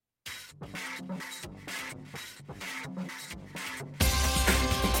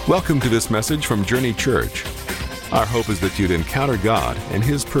Welcome to this message from Journey Church. Our hope is that you'd encounter God and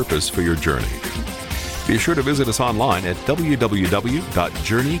His purpose for your journey. Be sure to visit us online at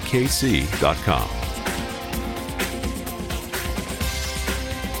www.journeykc.com.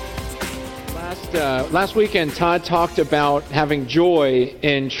 Last weekend, Todd talked about having joy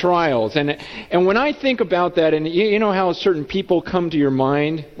in trials. And when I think about that, and you know how certain people come to your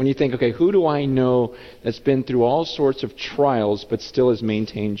mind when you think, okay, who do I know that's been through all sorts of trials but still has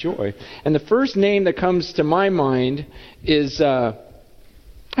maintained joy? And the first name that comes to my mind is,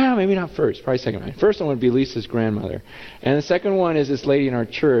 maybe not first, probably second. First one would be Lisa's grandmother. And the second one is this lady in our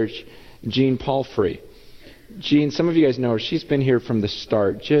church, Jean Palfrey. Jean, some of you guys know her. She's been here from the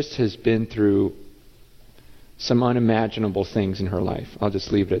start, just has been through some unimaginable things in her life. I'll just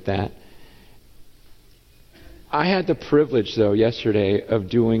leave it at that. I had the privilege, though, yesterday of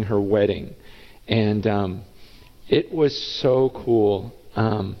doing her wedding. And it was so cool.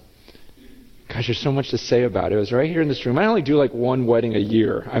 Gosh, there's so much to say about it. It was right here in this room. I only do like one wedding a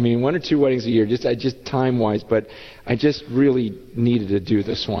year. I mean, 1 or 2 weddings a year, just time-wise. But I just really needed to do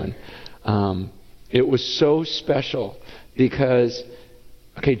this one. It was so special because,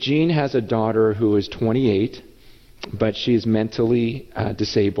 Jean has a daughter who is 28, but she is mentally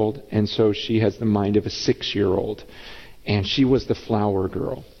disabled, and so she has the mind of a 6-year-old. And she was the flower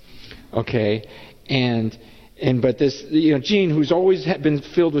girl, but this, Jean, who's always been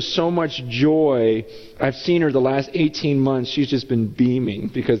filled with so much joy, I've seen her the last 18 months, she's just been beaming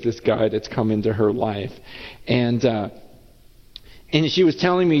because this guy that's come into her life. And she was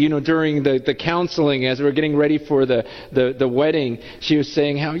telling me, during the counseling as we were getting ready for the wedding, she was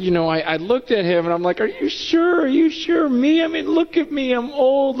saying how, I looked at him and I'm like, are you sure? Are you sure? Me? I mean, look at me. I'm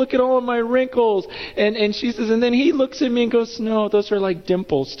old. Look at all of my wrinkles. And she says, and then he looks at me and goes, no, those are like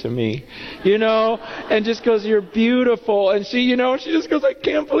dimples to me, and just goes, you're beautiful. And she, she just goes, I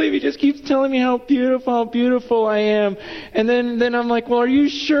can't believe he just keeps telling me how beautiful I am. And then I'm like, well, are you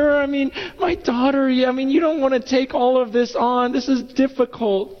sure? I mean, my daughter, you don't want to take all of this on. This is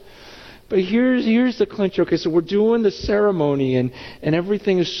difficult. But here's the clinch. Okay, so we're doing the ceremony and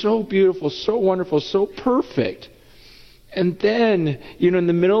everything is so beautiful, so wonderful, so perfect. And then, in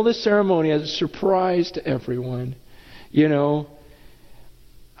the middle of the ceremony, as a surprise to everyone,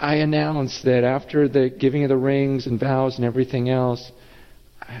 I announced that after the giving of the rings and vows and everything else,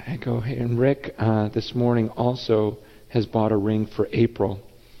 I go, hey, and Rick this morning also has bought a ring for April,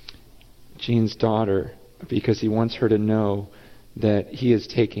 Jean's daughter, because he wants her to know that he is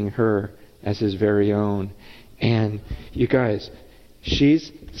taking her as his very own. And you guys, she's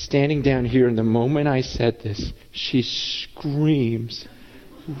standing down here, and the moment I said this, she screams,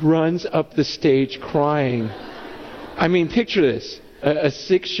 runs up the stage crying. I mean, picture this, a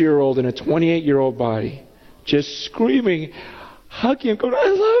 6-year-old in a 28-year-old body, just screaming, hugging him, going, I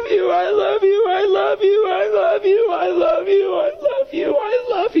love you, I love you, I love you, I love you, I love you, I love you, I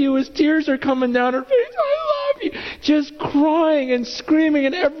love you. His tears are coming down her face. I love you. Just crying and screaming,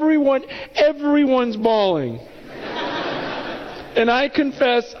 and everyone's bawling. And I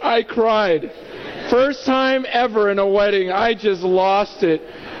confess, I cried. First time ever in a wedding, I just lost it.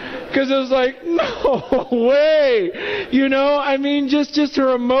 Because it was like, no way. Just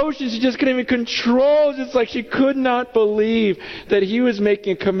her emotions, she just couldn't even control. Just like she could not believe that he was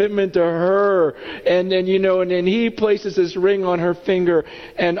making a commitment to her. And then he places this ring on her finger,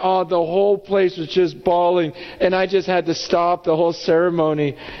 and the whole place was just bawling. And I just had to stop the whole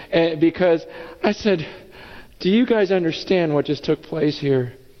ceremony because I said, do you guys understand what just took place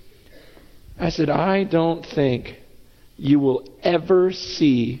here? I said, I don't think you will ever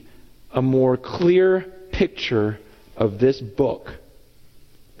see a more clear picture of this book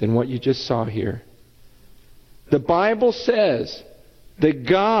than what you just saw here. The Bible says that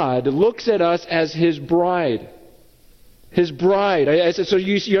God looks at us as His bride. His bride. I said, so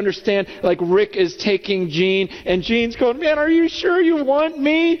you understand, like Rick is taking Jean, and Jean's going, man, are you sure you want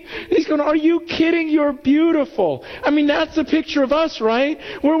me? And he's going, are you kidding? You're beautiful. I mean, that's the picture of us, right?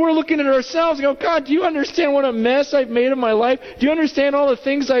 We're looking at ourselves and go, God, do you understand what a mess I've made of my life? Do you understand all the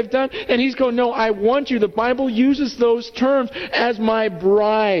things I've done? And he's going, no, I want you. The Bible uses those terms as my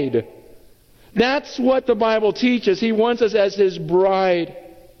bride. That's what the Bible teaches. He wants us as His bride.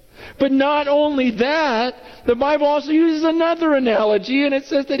 But not only that, the Bible also uses another analogy, and it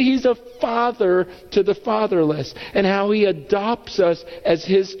says that He's a father to the fatherless, and how He adopts us as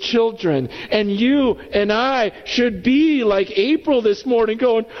His children. And you and I should be like April this morning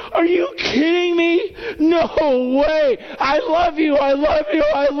going, are you kidding me? No way. I love you. I love you.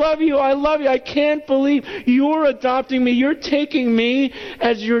 I love you. I love you. I can't believe you're adopting me. You're taking me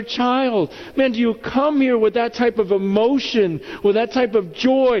as your child. Man, do you come here with that type of emotion, with that type of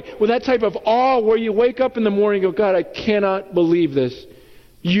joy, with that type of awe, where you wake up in the morning and go, God, I cannot believe this.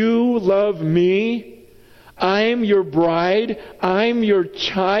 You love me. I'm your bride. I'm your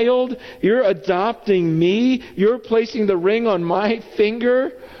child. You're adopting me. You're placing the ring on my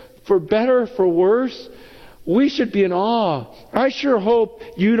finger, for better, for worse. We should be in awe. I sure hope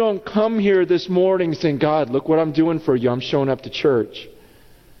you don't come here this morning saying, God, look what I'm doing for you. I'm showing up to church.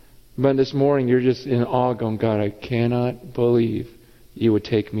 But this morning you're just in awe going, God, I cannot believe you would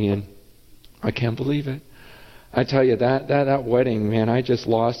take me in. I can't believe it. I tell you, that wedding, man, I just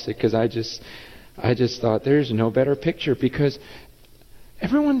lost it because I just thought there's no better picture, because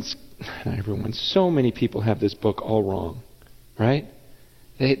so many people have this book all wrong, right?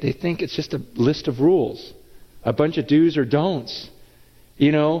 They think it's just a list of rules, a bunch of do's or don'ts.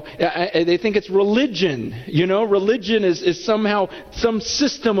 You know, they think it's religion. You know, religion is somehow some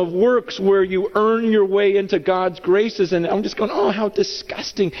system of works where you earn your way into God's graces. And I'm just going, oh, how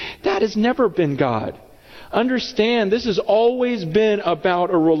disgusting. That has never been God. Understand, this has always been about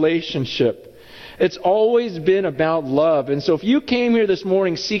a relationship. It's always been about love. And so if you came here this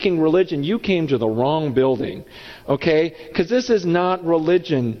morning seeking religion, you came to the wrong building. Okay? Because this is not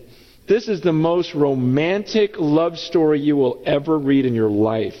religion. This is the most romantic love story you will ever read in your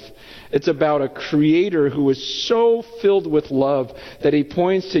life. It's about a creator who is so filled with love that He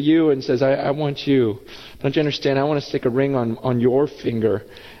points to you and says, I want you. Don't you understand? I want to stick a ring on your finger.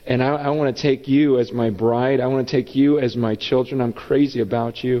 And I want to take you as my bride. I want to take you as my children. I'm crazy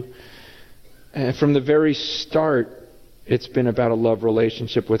about you. And from the very start, it's been about a love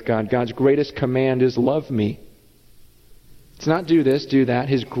relationship with God. God's greatest command is love me. It's not do this, do that.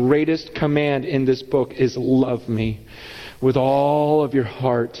 His greatest command in this book is love me with all of your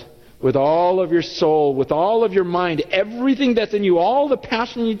heart, with all of your soul, with all of your mind, everything that's in you, all the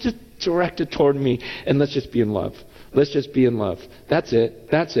passion you just directed toward me. And let's just be in love. Let's just be in love. That's it.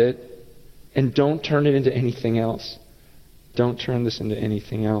 That's it. And don't turn it into anything else. Don't turn this into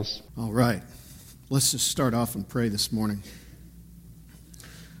anything else. All right. Let's just start off and pray this morning.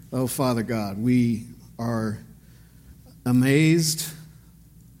 Oh, Father God, we are amazed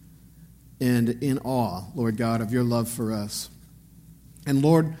and in awe, Lord God, of your love for us. And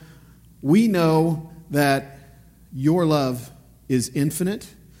Lord, we know that your love is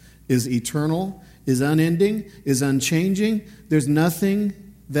infinite, is eternal, is unending, is unchanging. There's nothing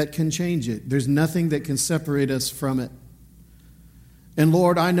that can change it. There's nothing that can separate us from it. And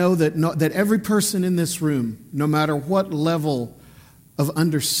Lord, I know that every person in this room, no matter what level of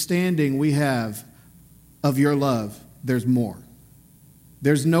understanding we have of your love, there's more.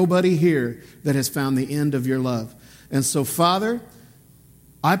 There's nobody here that has found the end of your love. And so, Father,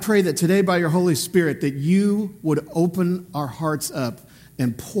 I pray that today by your Holy Spirit that you would open our hearts up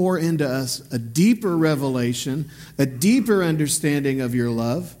and pour into us a deeper revelation, a deeper understanding of your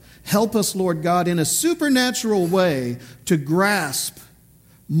love. Help us, Lord God, in a supernatural way to grasp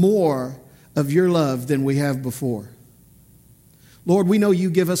more of your love than we have before. Lord, we know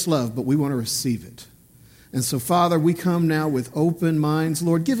you give us love, but we want to receive it. And so, Father, we come now with open minds.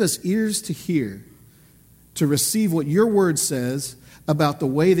 Lord, give us ears to hear, to receive what your word says about the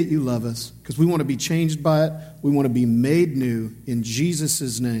way that you love us, because we want to be changed by it. We want to be made new in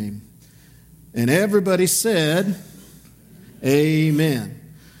Jesus' name. And everybody said, amen.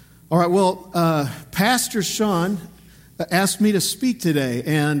 All right, well, Pastor Sean asked me to speak today,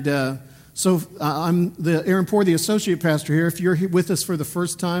 and so I'm Aaron Poore, the associate pastor here. If you're here with us for the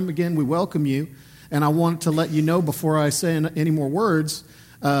first time, again, we welcome you. And I want to let you know before I say any more words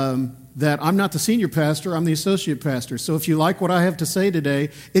that I'm not the senior pastor, I'm the associate pastor. So if you like what I have to say today,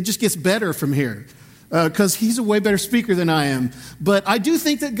 it just gets better from here because he's a way better speaker than I am. But I do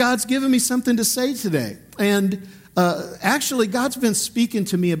think that God's given me something to say today. And actually, God's been speaking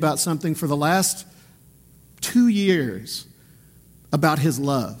to me about something for the last 2 years about his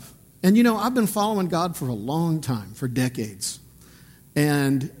love. And you know, I've been following God for a long time, for decades.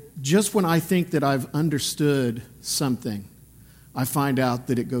 And just when I think that I've understood something, I find out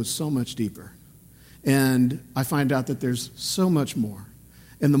that it goes so much deeper. And I find out that there's so much more.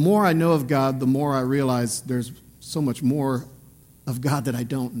 And the more I know of God, the more I realize there's so much more of God that I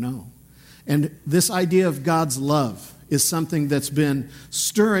don't know. And this idea of God's love is something that's been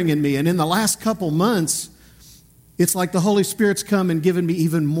stirring in me. And in the last couple months, it's like the Holy Spirit's come and given me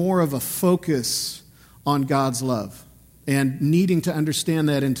even more of a focus on God's love and needing to understand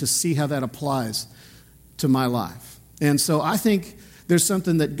that and to see how that applies to my life. And so I think there's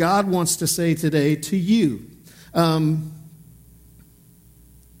something that God wants to say today to you.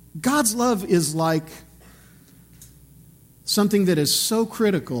 God's love is like something that is so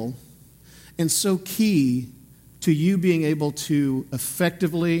critical and so key to you being able to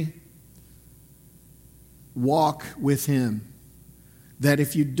effectively walk with Him, that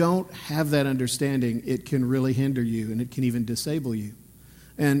if you don't have that understanding, it can really hinder you and it can even disable you.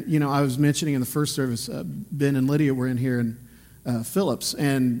 And, you know, I was mentioning in the first service, Ben and Lydia were in here in Phillips,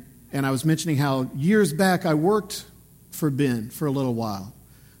 and I was mentioning how years back I worked for Ben for a little while,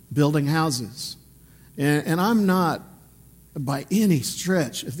 building houses. And I'm not, by any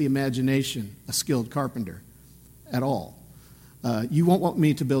stretch of the imagination, a skilled carpenter at all. You won't want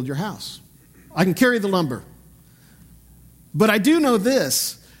me to build your house. I can carry the lumber. But I do know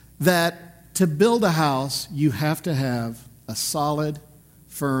this, that to build a house, you have to have a solid,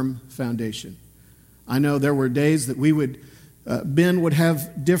 firm foundation. I know there were days that Ben would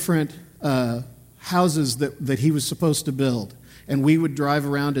have different houses that he was supposed to build, and we would drive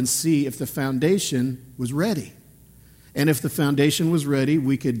around and see if the foundation was ready. And if the foundation was ready,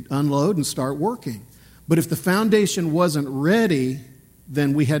 we could unload and start working. But if the foundation wasn't ready,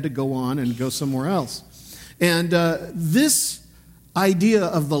 then we had to go on and go somewhere else. And this idea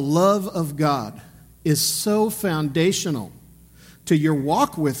of the love of God is so foundational to your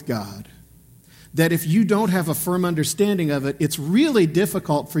walk with God that if you don't have a firm understanding of it, it's really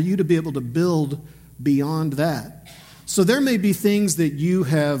difficult for you to be able to build beyond that. So there may be things that you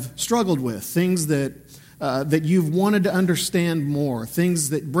have struggled with, things that you've wanted to understand more,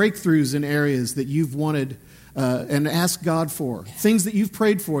 breakthroughs in areas that you've wanted and asked God for, things that you've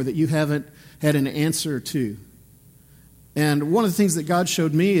prayed for that you haven't had an answer to. And one of the things that God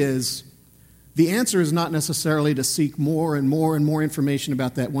showed me is the answer is not necessarily to seek more and more and more information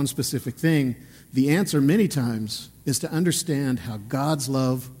about that one specific thing. The answer many times is to understand how God's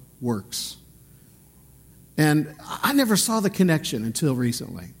love works. And I never saw the connection until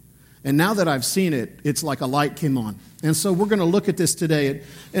recently. And now that I've seen it, it's like a light came on. And so we're going to look at this today.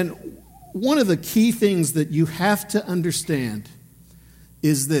 And one of the key things that you have to understand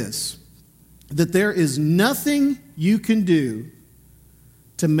is this, that there is nothing you can do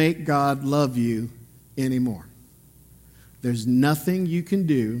to make God love you anymore. There's nothing you can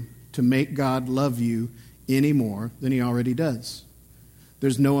do to make God love you any more than He already does.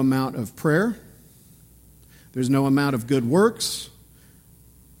 There's no amount of prayer. There's no amount of good works.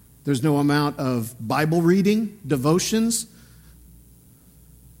 There's no amount of Bible reading, devotions.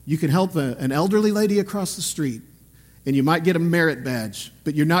 You can help an elderly lady across the street, and you might get a merit badge,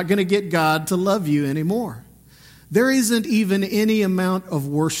 but you're not going to get God to love you anymore. There isn't even any amount of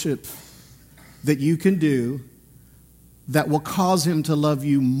worship that you can do that will cause Him to love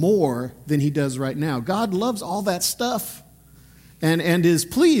you more than He does right now. God loves all that stuff and is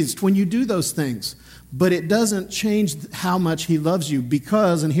pleased when you do those things. But it doesn't change how much He loves you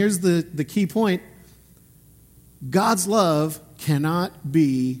because, and here's the key point, God's love cannot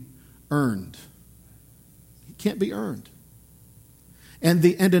be earned. It can't be earned. And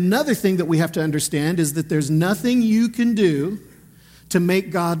another thing that we have to understand is that there's nothing you can do to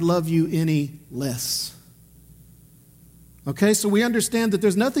make God love you any less. Okay, so we understand that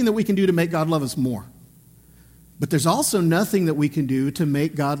there's nothing that we can do to make God love us more. But there's also nothing that we can do to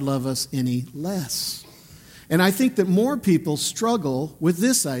make God love us any less. And I think that more people struggle with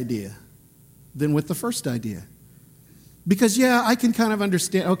this idea than with the first idea. Because, I can kind of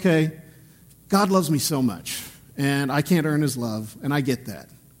understand, okay, God loves me so much, and I can't earn His love, and I get that.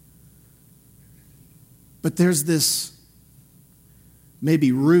 But there's this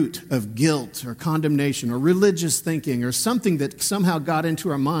maybe root of guilt or condemnation or religious thinking or something that somehow got into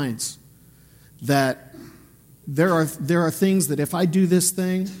our minds that there are things that if I do this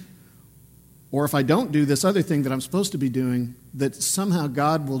thing or if I don't do this other thing that I'm supposed to be doing, that somehow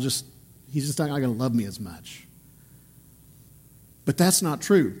God will He's just not going to love me as much. But that's not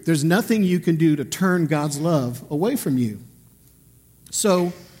true. There's nothing you can do to turn God's love away from you.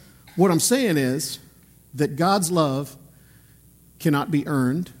 So what I'm saying is that God's love cannot be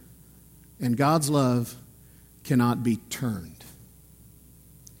earned and God's love cannot be turned.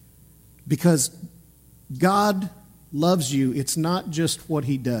 Because God loves you. It's not just what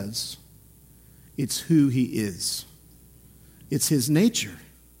He does. It's who He is. It's His nature.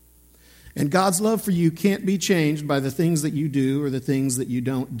 And God's love for you can't be changed by the things that you do or the things that you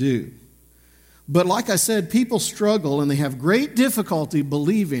don't do. But like I said, people struggle and they have great difficulty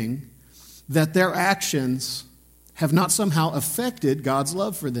believing that their actions have not somehow affected God's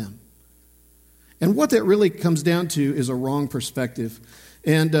love for them. And what that really comes down to is a wrong perspective.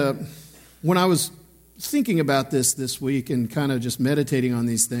 And when I was thinking about this week and kind of just meditating on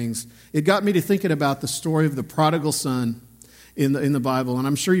these things, it got me to thinking about the story of the prodigal son in the Bible. And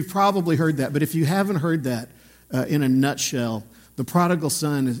I'm sure you've probably heard that, but if you haven't heard that in a nutshell, the prodigal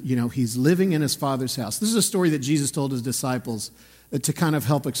son, he's living in his father's house. This is a story that Jesus told his disciples to kind of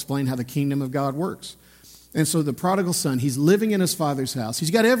help explain how the kingdom of God works. And so the prodigal son, he's living in his father's house.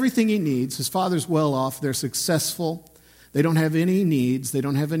 He's got everything he needs. His father's well off. They're successful. They don't have any needs. They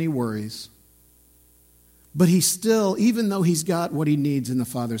don't have any worries. But he still, even though he's got what he needs in the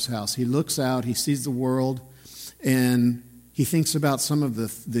father's house, he looks out, he sees the world, and he thinks about some of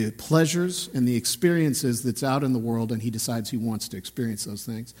the pleasures and the experiences that's out in the world, and he decides he wants to experience those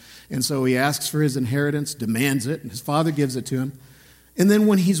things. And so he asks for his inheritance, demands it, and his father gives it to him. And then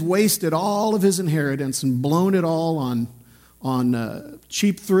when he's wasted all of his inheritance and blown it all on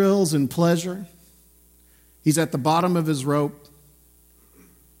cheap thrills and pleasure, he's at the bottom of his rope,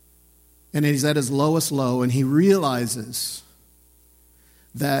 and he's at his lowest low, and he realizes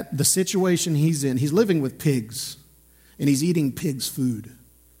that the situation he's in, he's living with pigs, and he's eating pigs' food,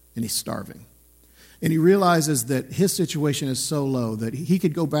 and he's starving. And he realizes that his situation is so low that he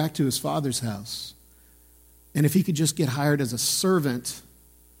could go back to his father's house, and if he could just get hired as a servant,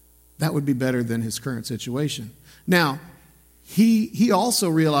 that would be better than his current situation. Now, he also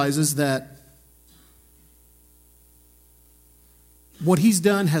realizes that what he's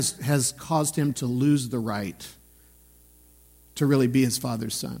done has caused him to lose the right to really be his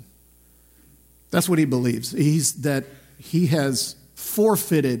father's son. That's what he believes. That he has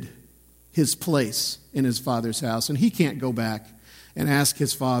forfeited his place in his father's house, and he can't go back and ask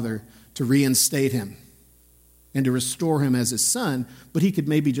his father to reinstate him and to restore him as his son, but he could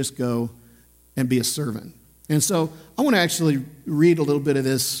maybe just go and be a servant. And so I want to actually read a little bit of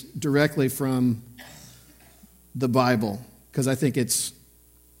this directly from the Bible, because I think it's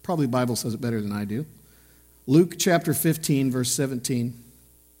probably the Bible says it better than I do. Luke chapter 15, verse 17.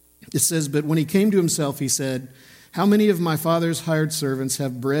 It says, "But when he came to himself, he said, 'How many of my father's hired servants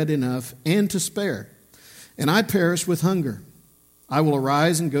have bread enough and to spare? And I perish with hunger. I will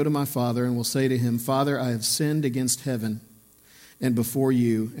arise and go to my father and will say to him, Father, I have sinned against heaven and before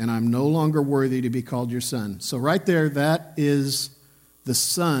you, and I'm no longer worthy to be called your son.'" So right there, that is the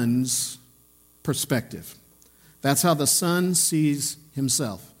son's perspective. That's how the son sees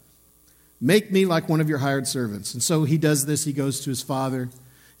himself. "Make me like one of your hired servants." And so he does this. He goes to his father,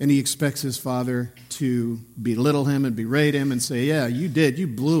 and he expects his father to belittle him and berate him and say, "Yeah, you did. You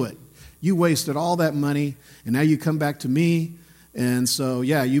blew it. You wasted all that money, and now you come back to me. And so,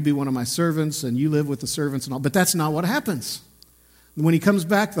 yeah, you be one of my servants, and you live with the servants and all." But that's not what happens. When he comes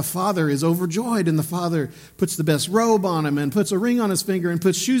back, the father is overjoyed, and the father puts the best robe on him and puts a ring on his finger and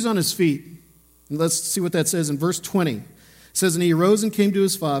puts shoes on his feet. And let's see what that says in verse 20. It says, "And he arose and came to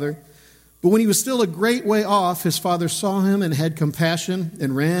his father. But when he was still a great way off, his father saw him and had compassion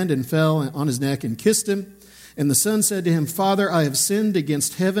and ran and fell on his neck and kissed him. And the son said to him, Father, I have sinned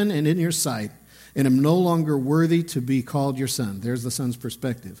against heaven and in your sight, and am no longer worthy to be called your son." There's the son's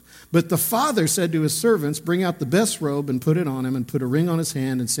perspective. "But the father said to his servants, Bring out the best robe and put it on him, and put a ring on his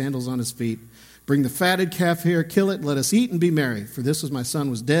hand and sandals on his feet. Bring the fatted calf here, kill it, let us eat and be merry. For this was my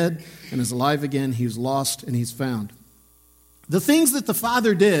son was dead and is alive again. He was lost and he's found." The things that the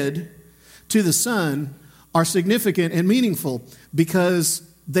father did to the son are significant and meaningful because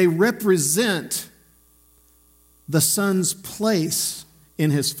they represent the son's place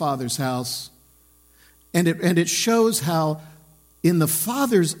in his father's house. And it shows how, in the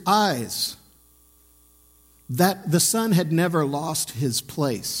father's eyes, that the son had never lost his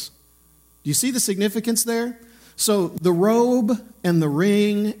place. Do you see the significance there? So the robe and the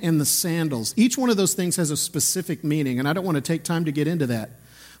ring and the sandals, each one of those things has a specific meaning, and I don't want to take time to get into that.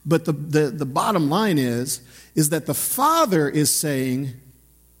 But the bottom line is that the father is saying,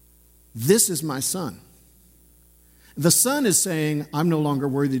 "This is my son." The son is saying, "I'm no longer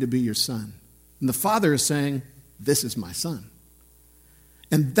worthy to be your son." And the father is saying, "This is my son."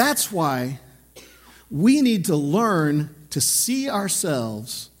 And that's why we need to learn to see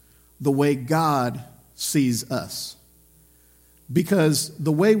ourselves the way God sees us. Because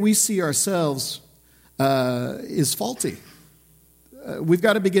the way we see ourselves is faulty. We've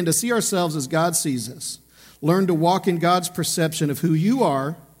got to begin to see ourselves as God sees us. Learn to walk in God's perception of who you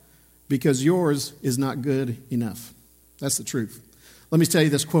are, because yours is not good enough. That's the truth. Let me tell you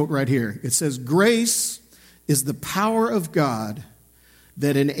this quote right here. It says, "Grace is the power of God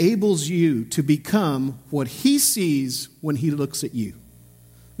that enables you to become what he sees when he looks at you.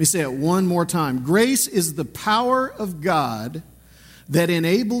 Let me say it one more time. Grace is the power of God that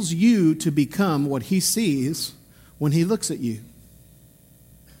enables you to become what he sees when he looks at you.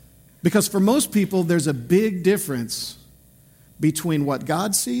 Because for most people, there's a big difference between what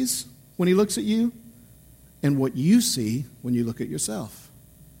God sees when he looks at you and what you see when you look at yourself.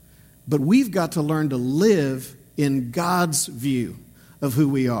 But we've got to learn to live in God's view of who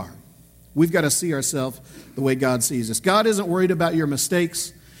we are. We've got to see ourselves the way God sees us. God isn't worried about your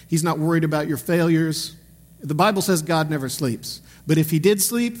mistakes. He's not worried about your failures. The Bible says God never sleeps. But if he did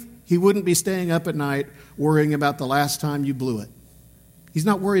sleep, he wouldn't be staying up at night worrying about the last time you blew it. He's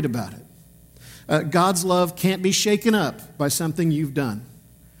not worried about it. God's love can't be shaken up by something you've done.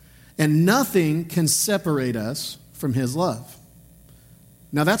 And nothing can separate us from his love.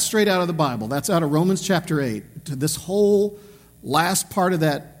 Now that's straight out of the Bible. That's out of Romans chapter 8. This whole last part of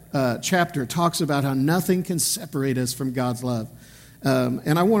that chapter talks about how nothing can separate us from God's love.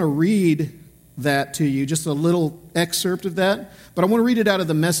 And I want to read that to you, just a little excerpt of that. But I want to read it out of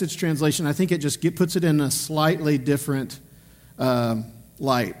the Message translation. I think it just puts it in a slightly different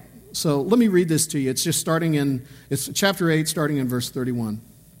light. So let me read this to you. It's chapter 8, starting in verse 31.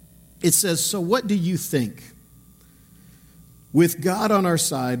 It says, "So what do you think? With God on our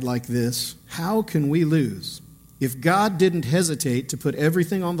side like this, how can we lose? If God didn't hesitate to put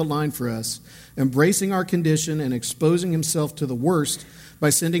everything on the line for us, embracing our condition and exposing himself to the worst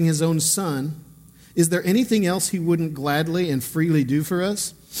by sending his own son, is there anything else he wouldn't gladly and freely do for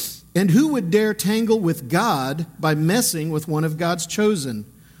us? And who would dare tangle with God by messing with one of God's chosen?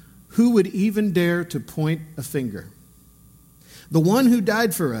 Who would even dare to point a finger? The one who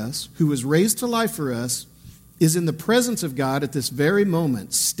died for us, who was raised to life for us, is in the presence of God at this very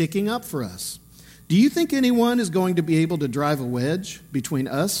moment, sticking up for us. Do you think anyone is going to be able to drive a wedge between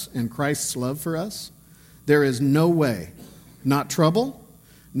us and Christ's love for us? There is no way. Not trouble,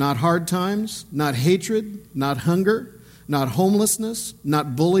 not hard times, not hatred, not hunger, not homelessness,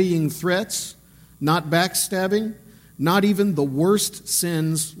 not bullying threats, not backstabbing, not even the worst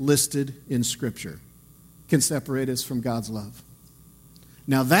sins listed in Scripture can separate us from God's love.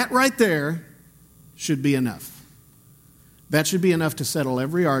 Now that right there should be enough. That should be enough to settle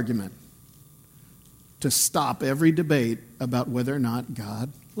every argument, to stop every debate about whether or not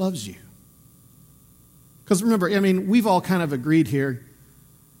God loves you. Because remember, we've all kind of agreed here.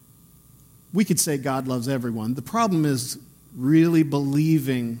 We could say God loves everyone. The problem is really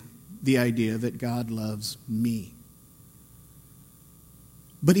believing the idea that God loves me.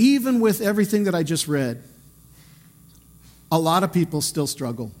 But even with everything that I just read, a lot of people still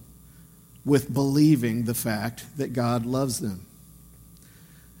struggle with believing the fact that God loves them.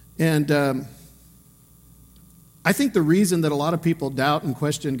 And I think the reason that a lot of people doubt and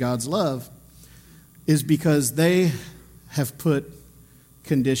question God's love is because they have put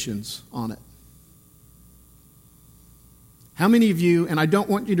conditions on it. How many of you, and I don't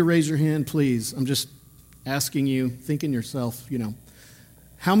want you to raise your hand, please, I'm just asking you, think in yourself,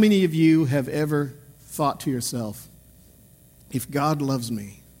 how many of you have ever thought to yourself, if God loves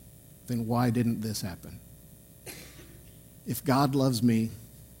me, then why didn't this happen? If God loves me,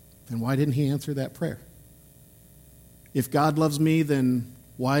 then why didn't he answer that prayer? If God loves me, then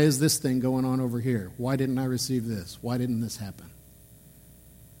why is this thing going on over here? Why didn't I receive this? Why didn't this happen?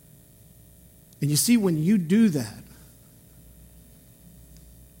 And you see, when you do that,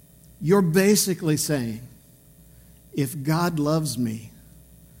 you're basically saying, if God loves me,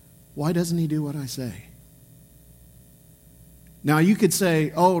 why doesn't he do what I say? Now, you could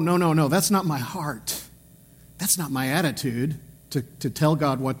say, oh, no, that's not my heart. That's not my attitude to tell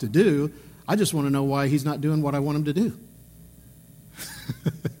God what to do. I just want to know why he's not doing what I want him to do.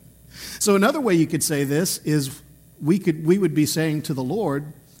 So another way you could say this is we would be saying to the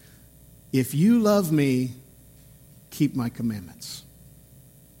Lord, if you love me, keep my commandments.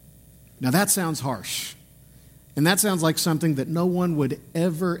 Now that sounds harsh. And that sounds like something that no one would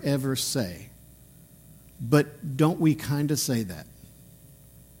ever say. But don't we kind of say that?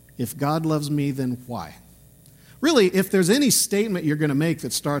 If God loves me, then why? Really, if there's any statement you're going to make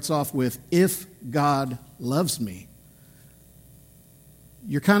that starts off with, if God loves me,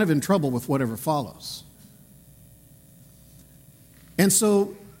 you're kind of in trouble with whatever follows. And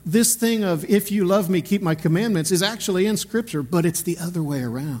so this thing of, if you love me, keep my commandments, is actually in Scripture, but it's the other way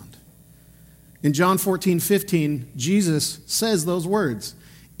around. In John 14:15, Jesus says those words,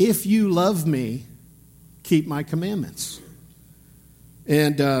 if you love me, keep my commandments.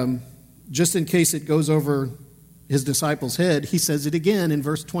 And just in case it goes over his disciples' head, he says it again in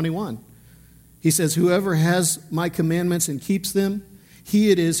verse 21. He says, whoever has my commandments and keeps them,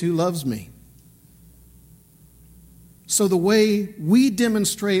 He it is who loves me. So the way we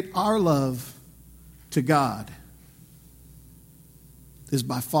demonstrate our love to God is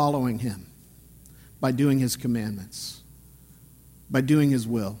by following him, by doing his commandments, by doing his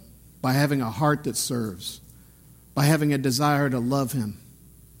will, by having a heart that serves, by having a desire to love him.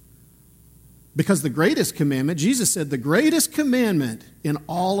 Because the greatest commandment, Jesus said, the greatest commandment in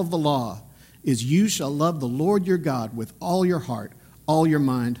all of the law is you shall love the Lord your God with all your heart, all your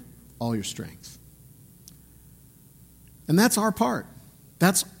mind, all your strength. And that's our part.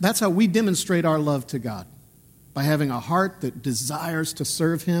 That's how we demonstrate our love to God, by having a heart that desires to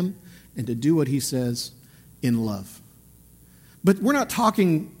serve him and to do what he says in love. But we're not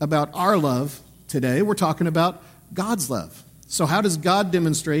talking about our love today. We're talking about God's love. So how does God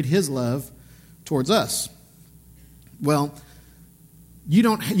demonstrate his love towards us? Well,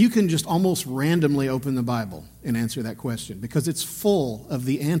 you can just almost randomly open the Bible and answer that question, because it's full of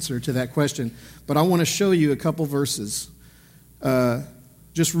the answer to that question. But I want to show you a couple verses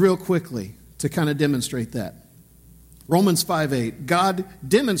just real quickly to kind of demonstrate that. Romans 5:8, God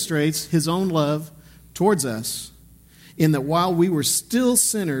demonstrates his own love towards us in that while we were still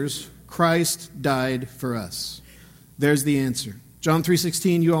sinners, Christ died for us. There's the answer. John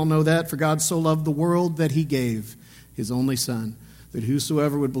 3:16, you all know that. For God so loved the world that he gave his only Son, that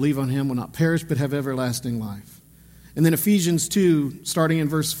whosoever would believe on him will not perish but have everlasting life. And then Ephesians 2, starting in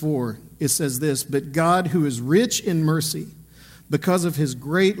verse 4, it says this, but God, who is rich in mercy, because of his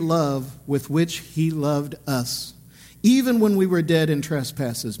great love with which he loved us, even when we were dead in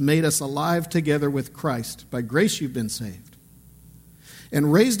trespasses, made us alive together with Christ. By grace you've been saved.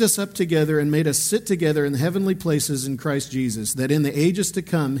 And raised us up together and made us sit together in the heavenly places in Christ Jesus, that in the ages to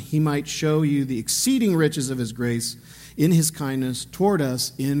come he might show you the exceeding riches of his grace in his kindness toward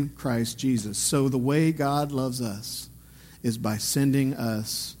us in Christ Jesus. So the way God loves us is by sending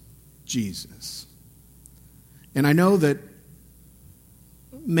us Jesus. And I know that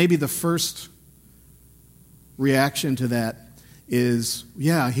maybe the first reaction to that is,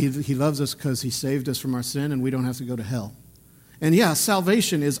 yeah, he loves us because he saved us from our sin and we don't have to go to hell. And yeah,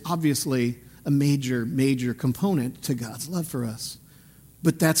 salvation is obviously a major, major component to God's love for us.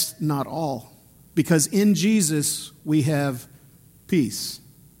 But that's not all. Because in Jesus we have peace.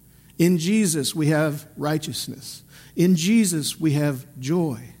 In Jesus we have righteousness. In Jesus we have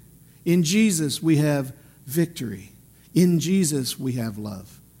joy. In Jesus we have victory. In Jesus we have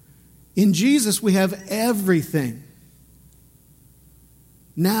love. In Jesus we have everything.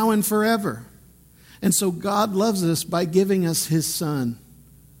 Now and forever. And so God loves us by giving us his Son.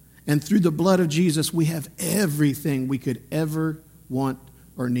 And through the blood of Jesus, we have everything we could ever want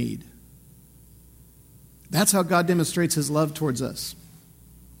or need. That's how God demonstrates his love towards us.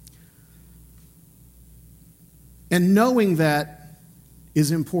 And knowing that is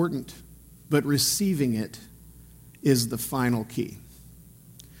important, but receiving it is the final key.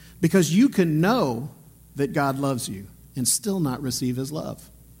 Because you can know that God loves you and still not receive his love.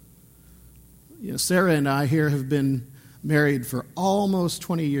 You know, Sarah and I here have been married for almost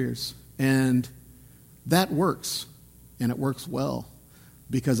 20 years, and that works, and it works well,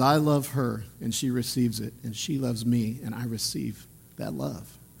 because I love her, and she receives it, and she loves me, and I receive that love.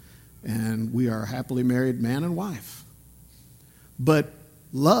 And we are a happily married man and wife. But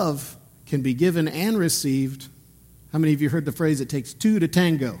love can be given and received. How many of you heard the phrase, it takes two to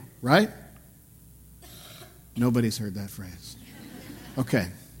tango, right? Nobody's heard that phrase. Okay.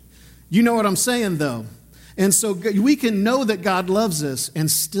 You know what I'm saying, though. And so we can know that God loves us and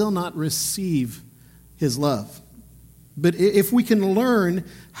still not receive his love. But if we can learn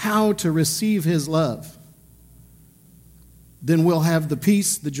how to receive his love, then we'll have the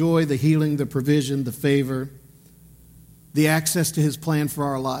peace, the joy, the healing, the provision, the favor, the access to his plan for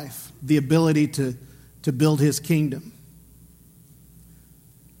our life, the ability to build his kingdom.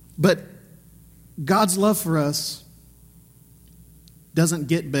 But God's love for us doesn't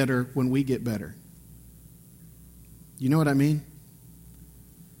get better when we get better. You know what I mean?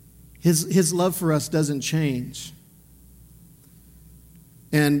 His love for us doesn't change.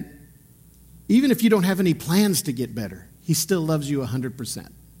 And even if you don't have any plans to get better, he still loves you 100%.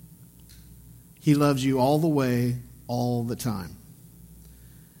 He loves you all the way, all the time.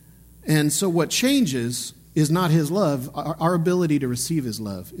 And so what changes is not his love. Our ability to receive his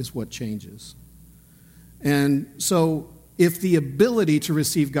love is what changes. And so if the ability to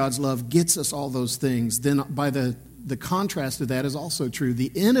receive God's love gets us all those things, then by the contrast of that is also true.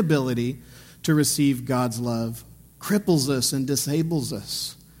 The inability to receive God's love cripples us and disables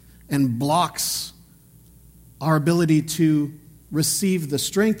us and blocks our ability to receive the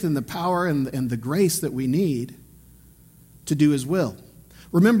strength and the power and the grace that we need to do his will.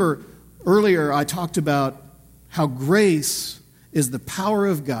 Remember, earlier I talked about how grace is the power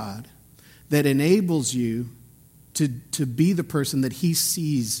of God that enables you to be the person that he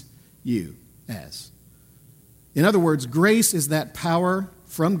sees you as. In other words, grace is that power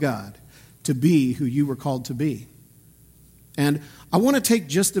from God to be who you were called to be. And I want to take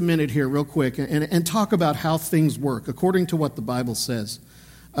just a minute here real quick and talk about how things work according to what the Bible says.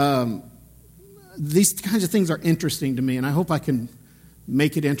 These kinds of things are interesting to me, and I hope I can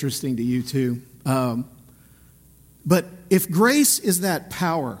make it interesting to you too. But if grace is that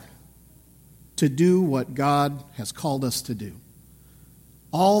power to do what God has called us to do,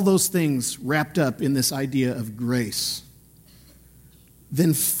 all those things wrapped up in this idea of grace,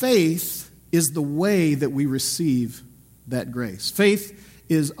 then faith is the way that we receive that grace. Faith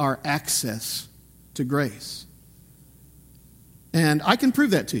is our access to grace. And I can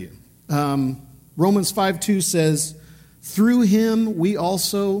prove that to you. Romans 5:2 says, "Through him we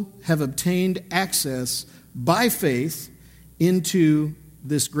also have obtained access by faith into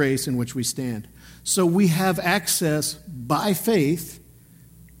this grace in which we stand." So we have access by faith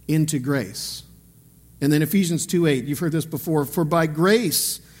into grace. And then Ephesians 2:8, you've heard this before, "For by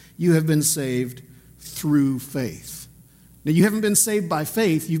grace you have been saved through faith." Now you haven't been saved by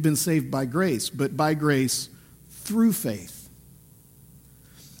faith, you've been saved by grace, but by grace through faith.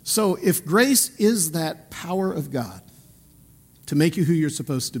 So if grace is that power of God to make you who you're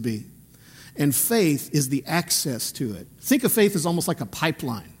supposed to be, and faith is the access to it, think of faith as almost like a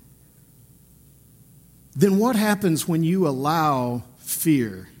pipeline. Then what happens when you allow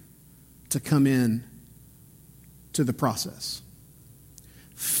fear to come in to the process?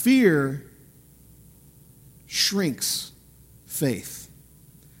 Fear shrinks faith,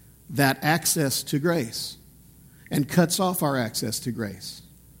 that access to grace, and cuts off our access to grace.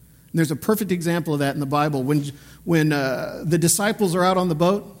 And there's a perfect example of that in the Bible. When the disciples are out on the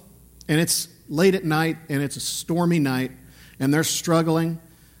boat, and it's late at night, and it's a stormy night, and they're struggling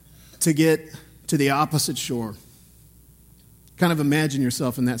to get to the opposite shore. Kind of imagine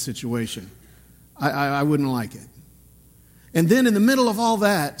yourself in that situation. I wouldn't like it. And then in the middle of all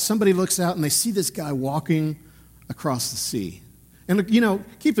that, somebody looks out and they see this guy walking across the sea. And look,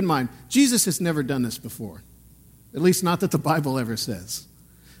 keep in mind, Jesus has never done this before. At least not that the Bible ever says.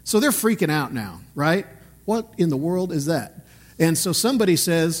 So they're freaking out now, right? What in the world is that? And so somebody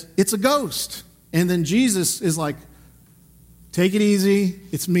says, "It's a ghost." And then Jesus is like, "Take it easy,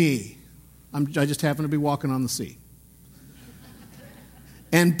 it's me. I just happen to be walking on the sea."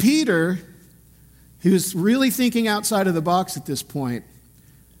 And Peter, who's really thinking outside of the box at this point,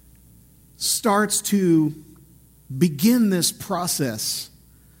 starts to begin this process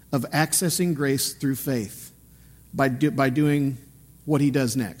of accessing grace through faith by doing what he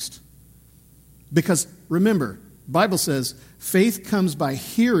does next. Because remember, the Bible says faith comes by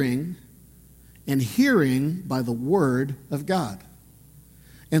hearing, and hearing by the word of God.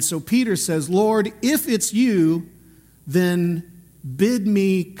 And so Peter says, "Lord, if it's you, then bid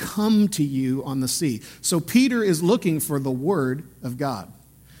me come to you on the sea." So Peter is looking for the word of God.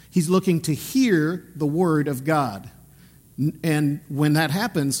 He's looking to hear the word of God. And when that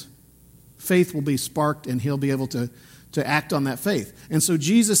happens, faith will be sparked and he'll be able to act on that faith. And so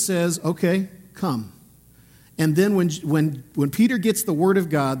Jesus says, "Okay, come." And then when Peter gets the word of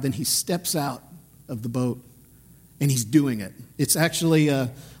God, then he steps out of the boat and he's doing it. It's actually,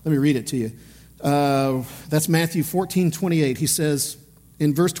 let me read it to you. That's Matthew 14:28. He says,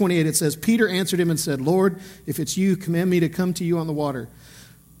 in verse 28, it says, "Peter answered him and said, 'Lord, if it's you, command me to come to you on the water.'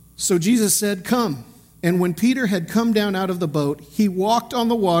 So Jesus said, 'Come.' And when Peter had come down out of the boat, he walked on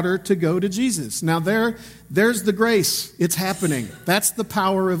the water to go to Jesus." Now there's the grace. It's happening. That's the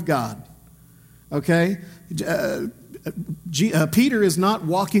power of God. Okay? Peter is not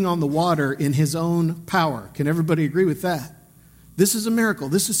walking on the water in his own power. Can everybody agree with that? This is a miracle.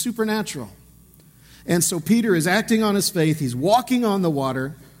 This is supernatural. And so Peter is acting on his faith. He's walking on the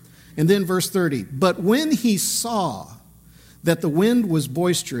water. And then verse 30, "But when he saw that the wind was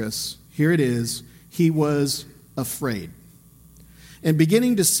boisterous," here it is, "he was afraid. And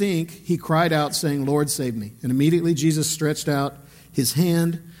beginning to sink, he cried out, saying, 'Lord, save me.' And immediately Jesus stretched out his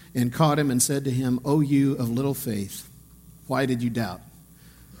hand and caught him and said to him, 'O you of little faith, why did you doubt?'"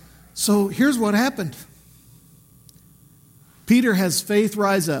 So here's what happened. Peter has faith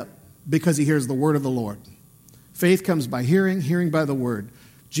rise up because he hears the word of the Lord. Faith comes by hearing, hearing by the word.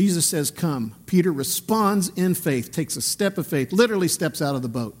 Jesus says, "Come." Peter responds in faith, takes a step of faith, literally steps out of the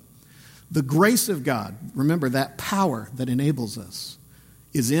boat. The grace of God, remember that power that enables us,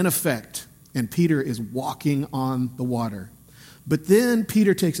 is in effect, and Peter is walking on the water. But then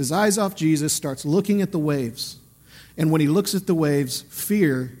Peter takes his eyes off Jesus, starts looking at the waves. And when he looks at the waves,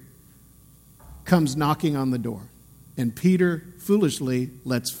 fear comes knocking on the door. And Peter foolishly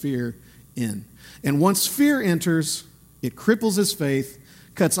lets fear in. And once fear enters, it cripples his faith,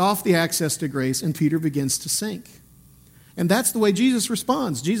 cuts off the access to grace, and Peter begins to sink. And that's the way Jesus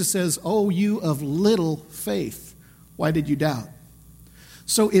responds. Jesus says, "Oh, you of little faith, why did you doubt?"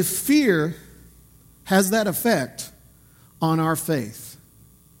 So if fear has that effect on our faith,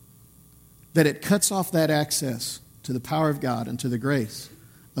 that it cuts off that access to the power of God and to the grace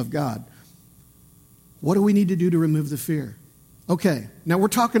of God, what do we need to do to remove the fear? Okay, now we're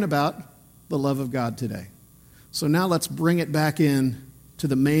talking about the love of God today. So now let's bring it back in to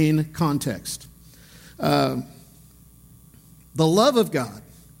the main context. The love of God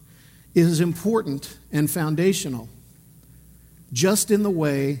is important and foundational, just in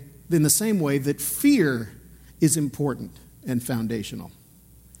the same way that fear is important and foundational.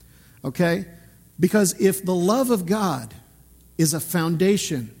 Okay? Because if the love of God is a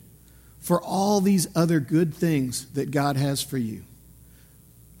foundation for all these other good things that God has for you,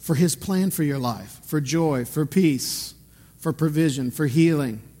 for His plan for your life, for joy, for peace, for provision, for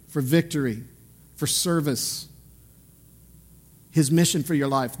healing, for victory, for service, His mission for your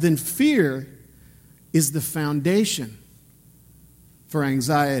life, then fear is the foundation for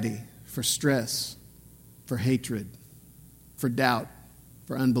anxiety, for stress, for hatred, for doubt,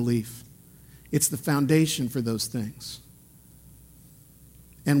 for unbelief. It's the foundation for those things.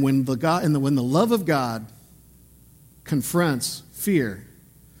 And when the love of God confronts fear,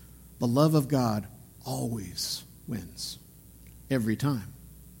 the love of God always wins, every time.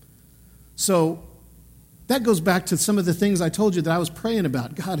 So that goes back to some of the things I told you that I was praying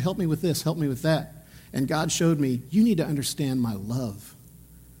about. God, help me with this, help me with that. And God showed me, you need to understand my love.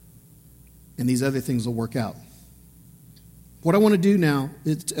 And these other things will work out. What I want to do now,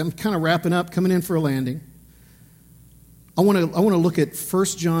 I'm kind of wrapping up, coming in for a landing. I want to look at 1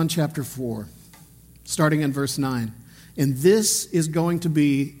 John chapter 4, starting in verse 9. And this is going to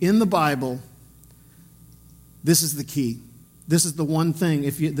be, in the Bible, this is the key. This is the one thing,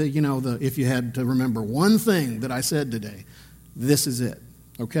 if you had to remember one thing that I said today, this is it,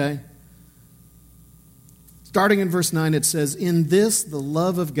 okay? Starting in verse 9, it says, "In this the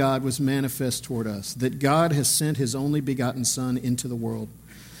love of God was manifest toward us, that God has sent His only begotten Son into the world,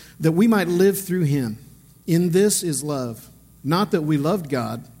 that we might live through Him. In this is love, not that we loved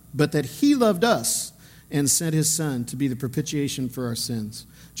God, but that He loved us and sent His Son to be the propitiation for our sins."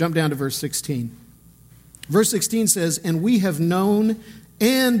 Jump down to verse 16. Verse 16 says, "And we have known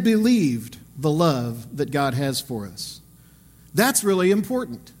and believed the love that God has for us." That's really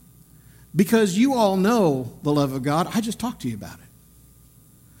important. Because you all know the love of God. I just talked to you about it.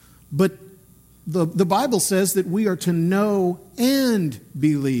 But the Bible says that we are to know and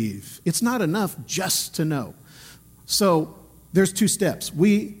believe. It's not enough just to know. So there's two steps.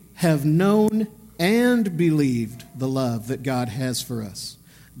 We have known and believed the love that God has for us.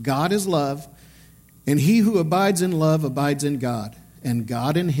 God is love, and he who abides in love abides in God, and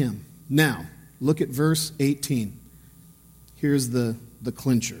God in him. Now, look at verse 18. Here's the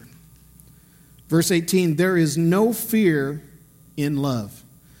clincher. Verse 18, "There is no fear in love,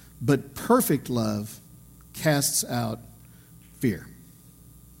 but perfect love casts out fear."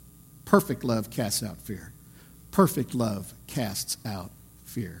 Perfect love casts out fear. Perfect love casts out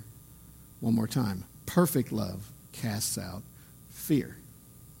fear. One more time. Perfect love casts out fear.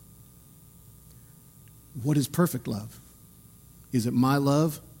 What is perfect love? Is it my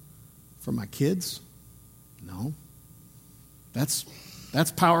love for my kids? No. That's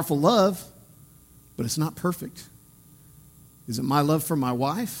powerful love. But it's not perfect. Is it my love for my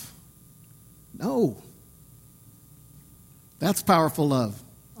wife? No. That's powerful love.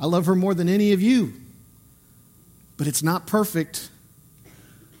 I love her more than any of you. But it's not perfect.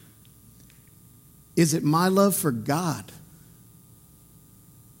 Is it my love for God?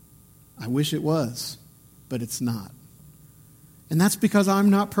 I wish it was, but it's not. And that's because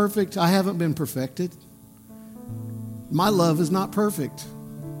I'm not perfect. I haven't been perfected. My love is not perfect.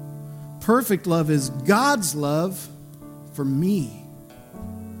 Perfect love is God's love for me.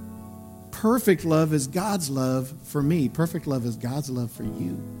 Perfect love is God's love for me. Perfect love is God's love for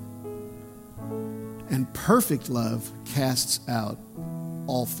you. And perfect love casts out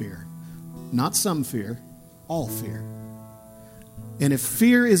all fear. Not some fear, all fear. And if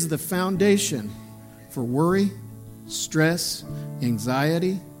fear is the foundation for worry, stress,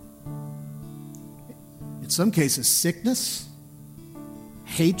 anxiety, in some cases sickness,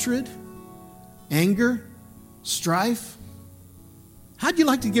 hatred, anger, strife. How'd you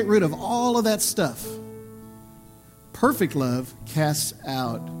like to get rid of all of that stuff? Perfect love casts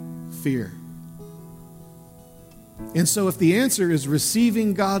out fear. And so if the answer is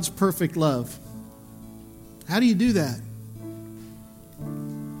receiving God's perfect love, how do you do that?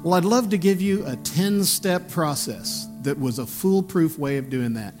 Well, I'd love to give you a 10-step process that was a foolproof way of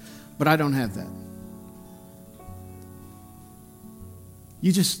doing that, but I don't have that.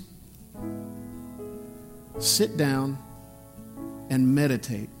 You just sit down and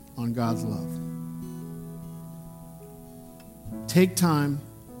meditate on God's love. Take time,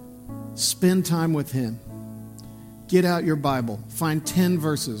 spend time with Him. Get out your Bible, find 10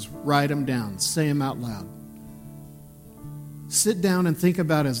 verses, write them down, say them out loud. Sit down and think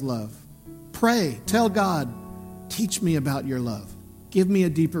about His love. Pray, tell God, teach me about your love. Give me a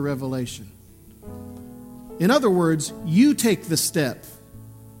deeper revelation. In other words, you take the step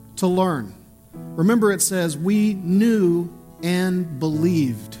to learn. Remember, it says we knew and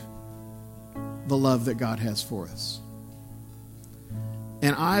believed the love that God has for us.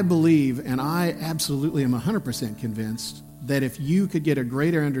 And I believe, and I absolutely am 100% convinced, that if you could get a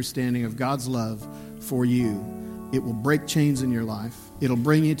greater understanding of God's love for you, it will break chains in your life. It'll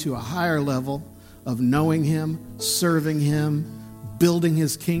bring you to a higher level of knowing Him, serving Him, building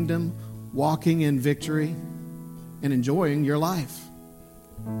His kingdom, walking in victory, and enjoying your life.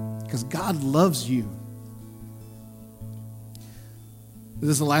 Because God loves you.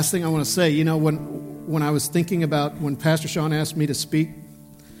 This is the last thing I want to say. You know, when I was thinking about when Pastor Sean asked me to speak,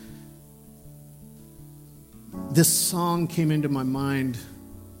 this song came into my mind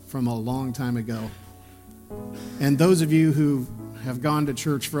from a long time ago. And those of you who have gone to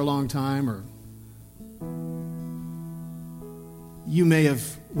church for a long time, or you may have,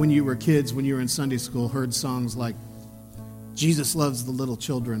 when you were kids, when you were in Sunday school, heard songs like, Jesus loves the little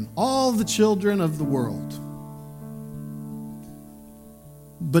children, all the children of the world.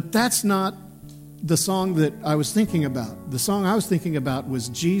 But that's not the song that I was thinking about. The song I was thinking about was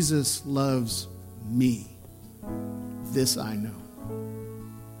Jesus loves me. This I know.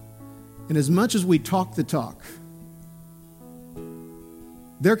 And as much as we talk the talk,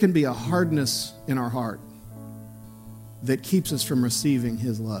 there can be a hardness in our heart that keeps us from receiving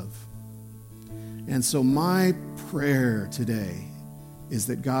His love. And so my prayer today is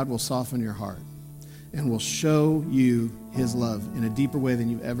that God will soften your heart and will show you His love in a deeper way than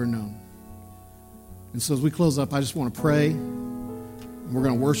you've ever known. And so as we close up, I just want to pray. We're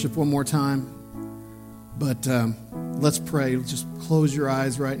going to worship one more time. But let's pray. Just close your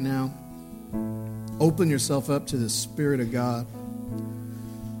eyes right now. Open yourself up to the Spirit of God.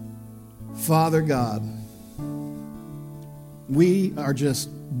 Father God, we are just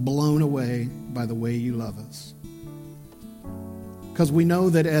blown away by the way you love us. Because we know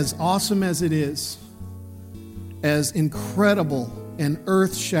that as awesome as it is, as incredible and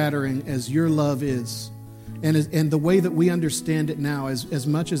earth-shattering as your love is, and the way that we understand it now, as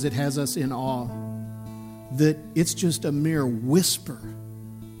much as it has us in awe, that it's just a mere whisper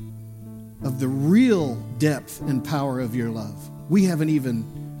of the real depth and power of your love. We haven't even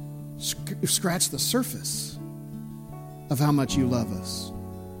scratched the surface of how much you love us.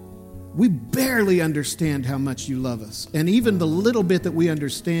 We barely understand how much you love us. And even the little bit that we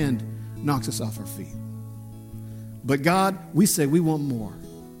understand knocks us off our feet. But God, we say we want more.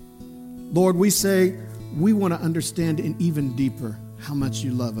 Lord, we say we want to understand in even deeper how much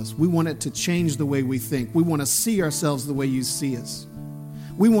you love us. We want it to change the way we think. We want to see ourselves the way you see us.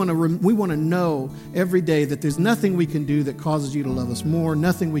 We want to know every day that there's nothing we can do that causes you to love us more,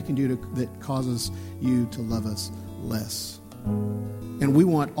 nothing we can do that causes you to love us less. And we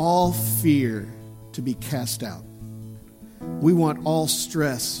want all fear to be cast out. We want all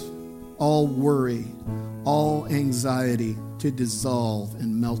stress, all worry, all anxiety to dissolve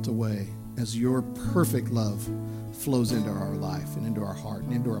and melt away as your perfect love flows into our life and into our heart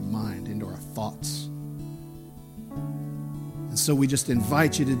and into our mind, into our thoughts. And so we just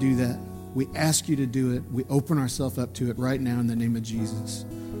invite you to do that. We ask you to do it. We open ourselves up to it right now in the name of Jesus.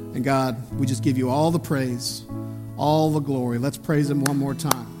 And God, we just give you all the praise, all the glory. Let's praise Him one more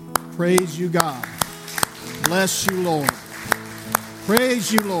time. Praise you, God. Bless you, Lord.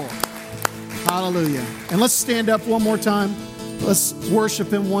 Praise you, Lord. Hallelujah. And let's stand up one more time. Let's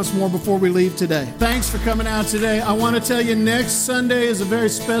worship Him once more before we leave today. Thanks for coming out today. I want to tell you next Sunday is a very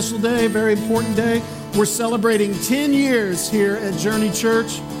special day, very important day. We're celebrating 10 years here at Journey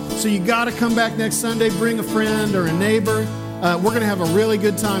Church. So you got to come back next Sunday. Bring a friend or a neighbor. We're going to have a really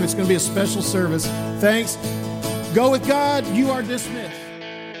good time. It's going to be a special service. Thanks. Go with God. You are dismissed.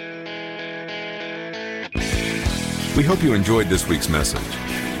 We hope you enjoyed this week's message.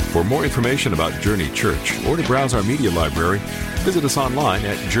 For more information about Journey Church or to browse our media library, visit us online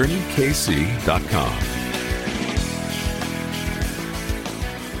at journeykc.com.